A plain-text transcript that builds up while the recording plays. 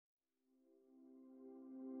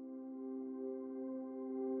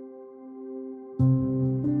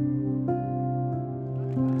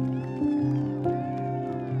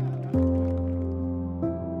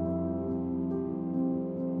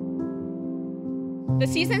The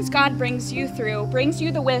seasons God brings you through brings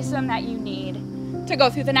you the wisdom that you need to go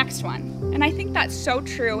through the next one. And I think that's so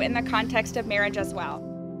true in the context of marriage as well.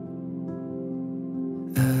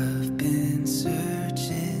 I've been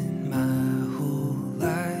searching my whole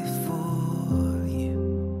life for you,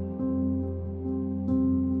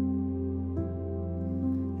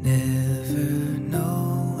 never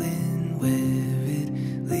knowing where it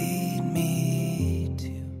lead me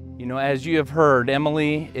to. You know, as you have heard,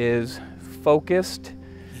 Emily is focused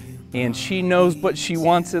and she knows what she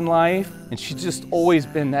wants in life, and she's just always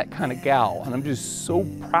been that kind of gal, and I'm just so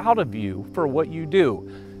proud of you for what you do.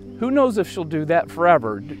 Who knows if she'll do that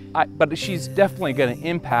forever, but she's definitely going to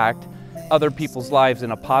impact other people's lives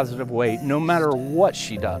in a positive way, no matter what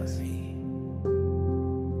she does.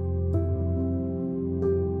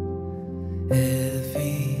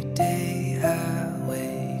 Every day I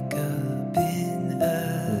wake up in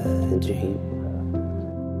a dream.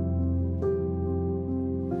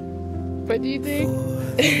 What do you think?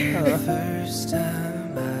 For the first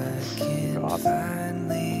time I can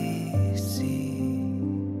finally see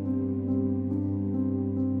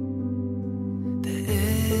that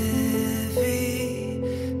every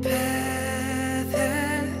path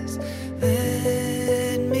has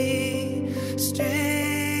led me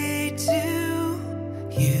straight to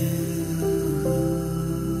you.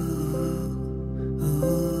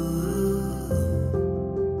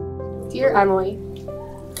 Dear Emily,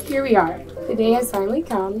 here we are. The day has finally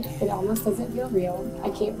come. It almost doesn't feel real. I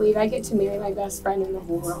can't believe I get to marry my best friend in the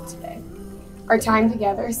whole world today. Our time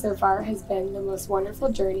together so far has been the most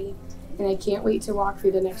wonderful journey, and I can't wait to walk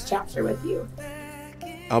through the next chapter with you.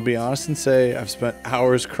 I'll be honest and say I've spent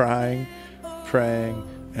hours crying, praying,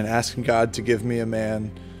 and asking God to give me a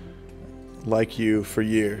man like you for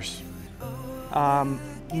years.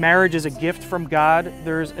 Marriage is a gift from God.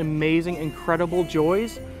 There's amazing, incredible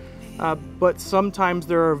joys. But sometimes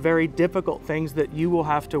there are very difficult things that you will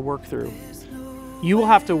have to work through. You will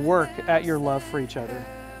have to work at your love for each other.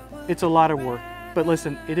 It's a lot of work, but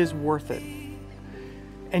listen, it is worth it.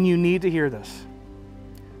 And you need to hear this.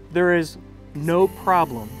 There is no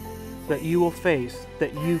problem that you will face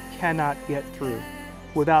that you cannot get through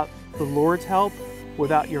without the Lord's help,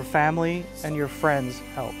 without your family and your friends'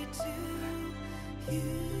 help.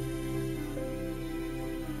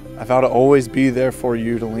 I vow to always be there for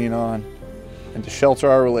you to lean on and to shelter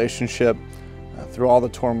our relationship through all the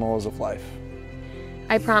turmoils of life.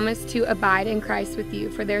 I promise to abide in Christ with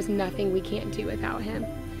you, for there's nothing we can't do without him.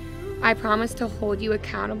 I promise to hold you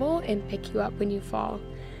accountable and pick you up when you fall.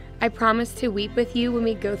 I promise to weep with you when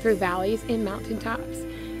we go through valleys and mountaintops,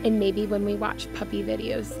 and maybe when we watch puppy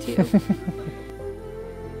videos too.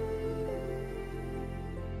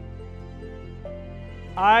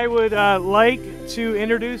 I would like to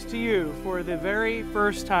introduce to you for the very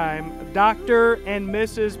first time Dr. and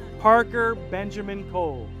Mrs. Parker Benjamin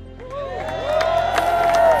Cole.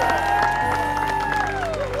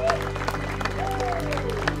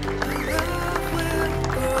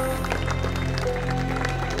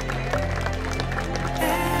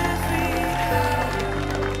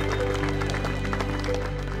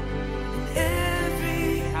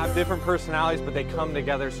 Have different personalities, but they come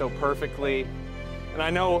together so perfectly. And I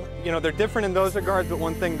know, they're different in those regards, but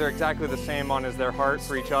one thing they're exactly the same on is their heart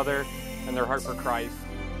for each other and their heart for Christ.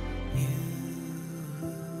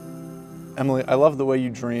 Emily, I love the way you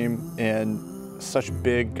dream in such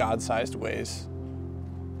big, God-sized ways.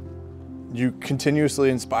 You continuously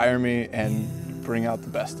inspire me and bring out the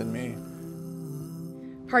best in me.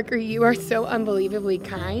 Parker, you are so unbelievably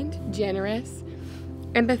kind, generous,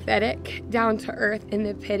 empathetic, down to earth, and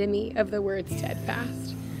the epitome of the word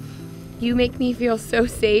steadfast. You make me feel so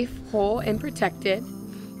safe, whole, and protected.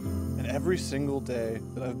 And every single day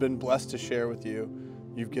that I've been blessed to share with you,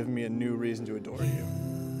 you've given me a new reason to adore you.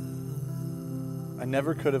 I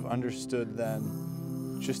never could have understood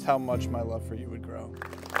then just how much my love for you would grow.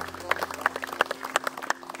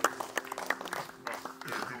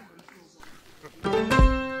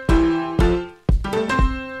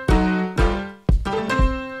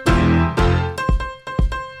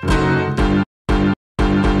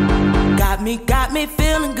 Got me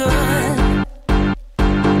feeling good.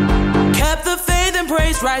 Kept the faith and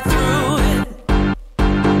praise right through it.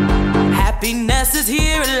 Happiness is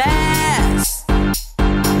here at last.